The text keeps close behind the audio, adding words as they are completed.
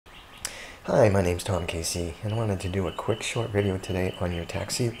Hi, my name's Tom Casey, and I wanted to do a quick short video today on your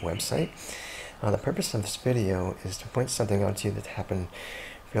taxi website. The purpose of this video is to point something out to you that happened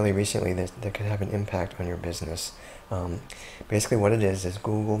fairly recently that could have an impact on your business. Basically what it is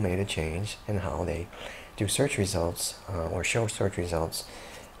Google made a change in how they do search results or show search results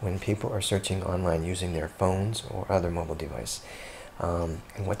when people are searching online using their phones or other mobile device.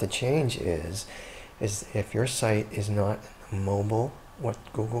 And what the change is if your site is not mobile, what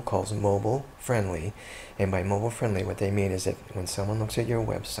Google calls mobile friendly, and by mobile friendly what they mean is that when someone looks at your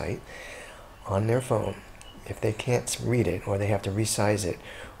website on their phone, if they can't read it, or they have to resize it,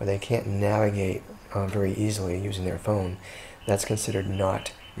 or they can't navigate very easily using their phone, that's considered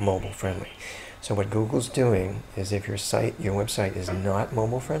not mobile friendly. So what Google's doing is if your website is not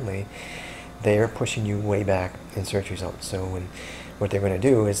mobile friendly, they are pushing you way back in search results. So what they're going to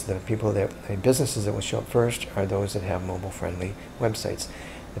do is the businesses that will show up first are those that have mobile friendly websites.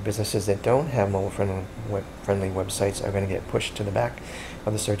 The businesses that don't have mobile friendly websites are going to get pushed to the back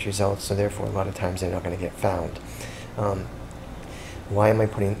of the search results, so therefore a lot of times they're not going to get found. Why am I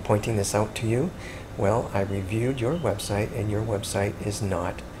pointing this out to you? Well, I reviewed your website and your website is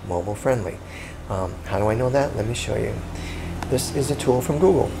not mobile friendly. How do I know that? Let me show you. This is a tool from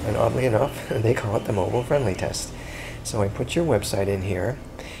Google, and oddly enough they call it the mobile friendly test. So I put your website in here,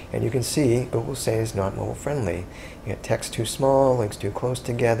 and you can see Google says it's not mobile friendly. You get text too small, links too close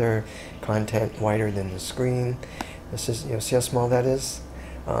together, content wider than the screen. This is, see how small that is?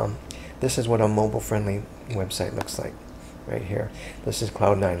 This is what a mobile friendly website looks like right here. This is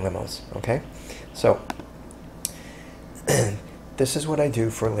Cloud9 Limos, okay? So this is what I do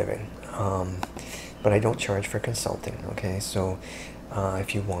for a living, but I don't charge for consulting, okay? So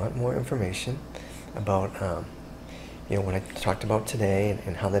if you want more information about what I talked about today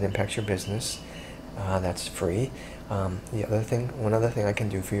and how that impacts your business, that's free. One other thing I can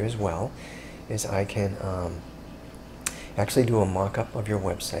do for you as well is I can actually do a mock-up of your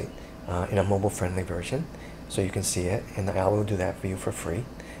website in a mobile-friendly version, so you can see it, and I will do that for you for free.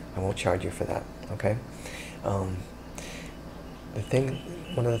 I won't charge you for that, okay? One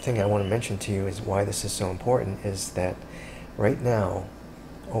other thing I want to mention to you is why this is so important is that right now,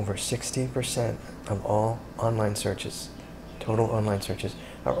 over 60% of all online searches, total online searches,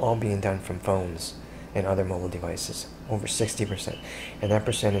 are all being done from phones and other mobile devices. Over 60%. And that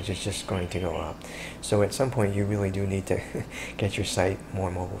percentage is just going to go up. So at some point you really do need to get your site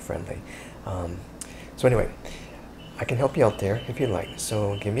more mobile friendly. So anyway, I can help you out there if you'd like.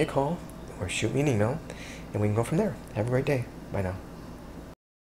 So give me a call or shoot me an email and we can go from there. Have a great day. Bye now.